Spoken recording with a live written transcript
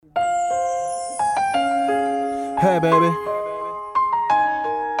Hey baby,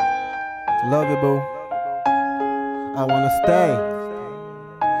 love you boo, I wanna stay.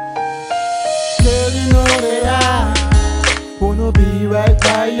 Girl, you know that I wanna be right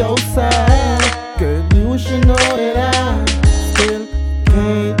by your side. Girl, you should know that I still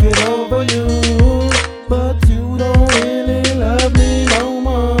can't get over you, but you don't really love me no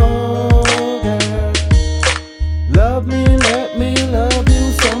more. Girl, love me, let me love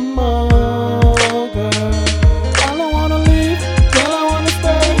you some more.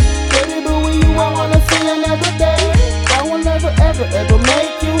 Ever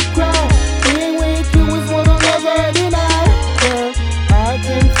make you cry. Being with you is what I'll never deny. Girl, I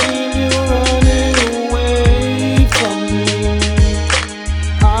can feel you running away from me.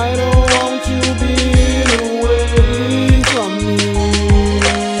 I don't want you being away from me.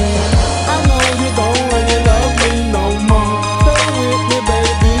 I know you don't really love me no more. Stay with me,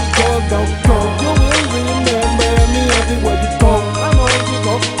 baby, 'cause don't